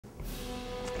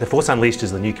The Force Unleashed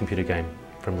is the new computer game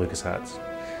from LucasArts.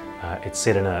 It's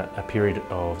set in a period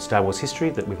of Star Wars history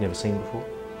that we've never seen before,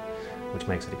 which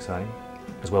makes it exciting,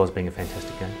 as well as being a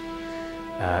fantastic game.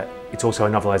 It's also a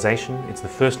novelisation. It's the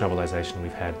first novelisation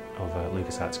we've had of a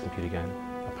LucasArts computer game,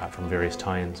 apart from various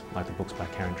tie-ins like the books by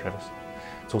Karen Travis.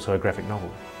 It's also a graphic novel.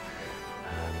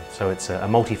 So it's a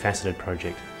multifaceted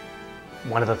project.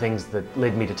 One of the things that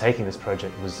led me to taking this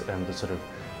project was the sort of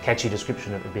catchy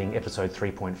description of it being episode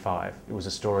 3.5. It was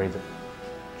a story that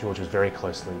George was very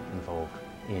closely involved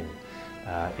in.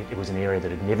 It was an area that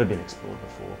had never been explored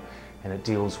before, and it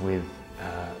deals with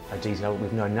a detail that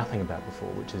we've known nothing about before,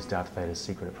 which is Darth Vader's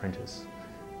secret apprentice.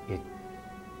 It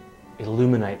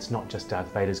illuminates not just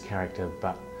Darth Vader's character,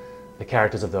 but the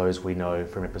characters of those we know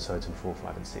from episodes 4,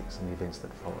 5 and 6 and the events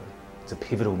that follow. It's a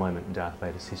pivotal moment in Darth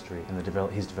Vader's history and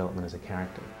his development as a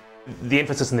character. The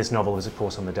emphasis in this novel is of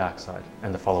course on the dark side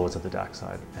and the followers of the dark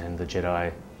side, and the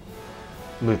Jedi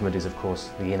movement is of course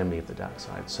the enemy of the dark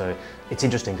side. So it's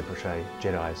interesting to portray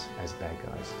Jedis as bad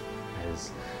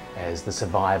guys, as the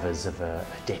survivors of a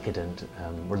decadent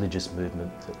religious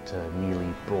movement that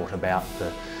nearly brought about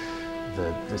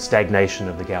the stagnation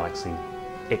of the galaxy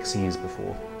X years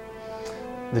before.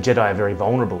 The Jedi are very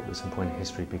vulnerable at some point in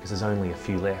history because there's only a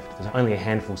few left. There's only a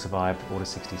handful survived Order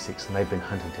 66 and they've been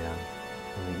hunted down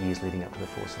in the years leading up to the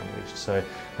Force Unleashed. So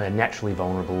they're naturally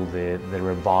vulnerable, they're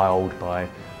reviled by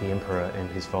the Emperor and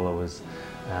his followers.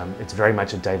 It's very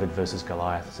much a David versus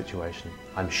Goliath situation.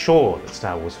 I'm sure that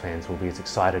Star Wars fans will be as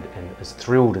excited and as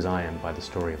thrilled as I am by the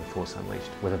story of The Force Unleashed,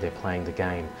 whether they're playing the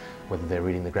game, whether they're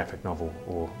reading the graphic novel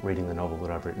or reading the novel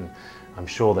that I've written. I'm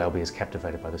sure they'll be as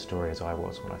captivated by the story as I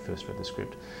was when I first read the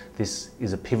script. This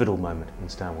is a pivotal moment in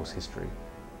Star Wars history,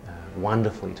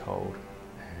 wonderfully told,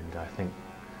 and I think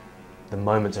the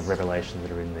moments of revelation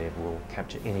that are in there will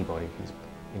capture anybody who's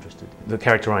interested. The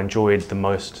character I enjoyed the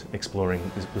most exploring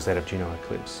was that of Juno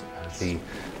Eclipse.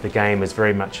 The game is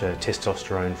very much a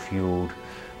testosterone-fueled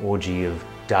orgy of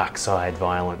dark side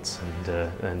violence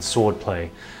and swordplay.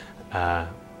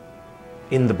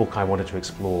 In the book I wanted to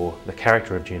explore the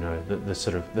character of Juno, the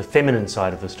sort of the feminine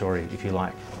side of the story, if you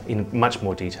like, in much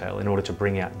more detail in order to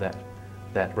bring out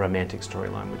that romantic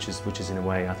storyline, which is in a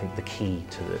way I think the key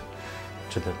to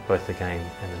both the game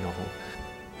and the novel.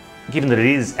 Given that it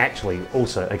is actually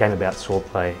also a game about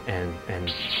swordplay and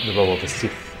the role of the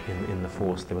Sith in the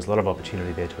Force, there was a lot of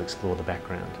opportunity there to explore the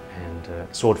background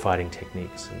and sword fighting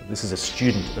techniques. And this is a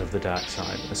student of the dark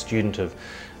side, a student of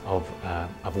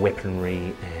weaponry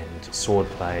and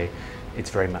swordplay. It's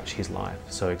very much his life.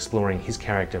 So exploring his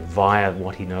character via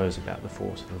what he knows about the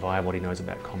Force and via what he knows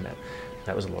about combat,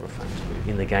 that was a lot of fun to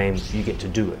do. In the game, you get to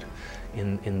do it.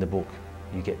 In the book,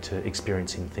 you get to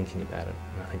experience him thinking about it.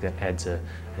 And I think that adds an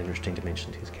interesting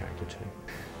dimension to his character too.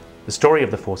 The story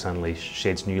of The Force Unleashed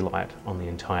sheds new light on the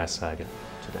entire saga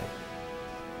today.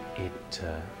 It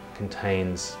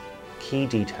contains key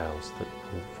details that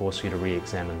will force you to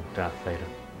re-examine Darth Vader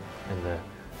and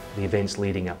the events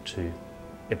leading up to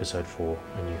Episode 4,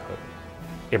 A New Hope.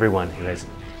 Everyone who has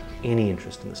any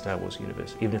interest in the Star Wars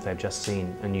universe, even if they've just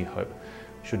seen A New Hope,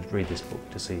 should read this book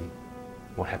to see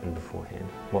what happened beforehand,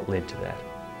 what led to that,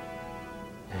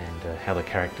 and how the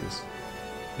characters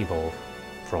evolve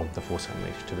from The Force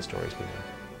Unleashed to the stories we know.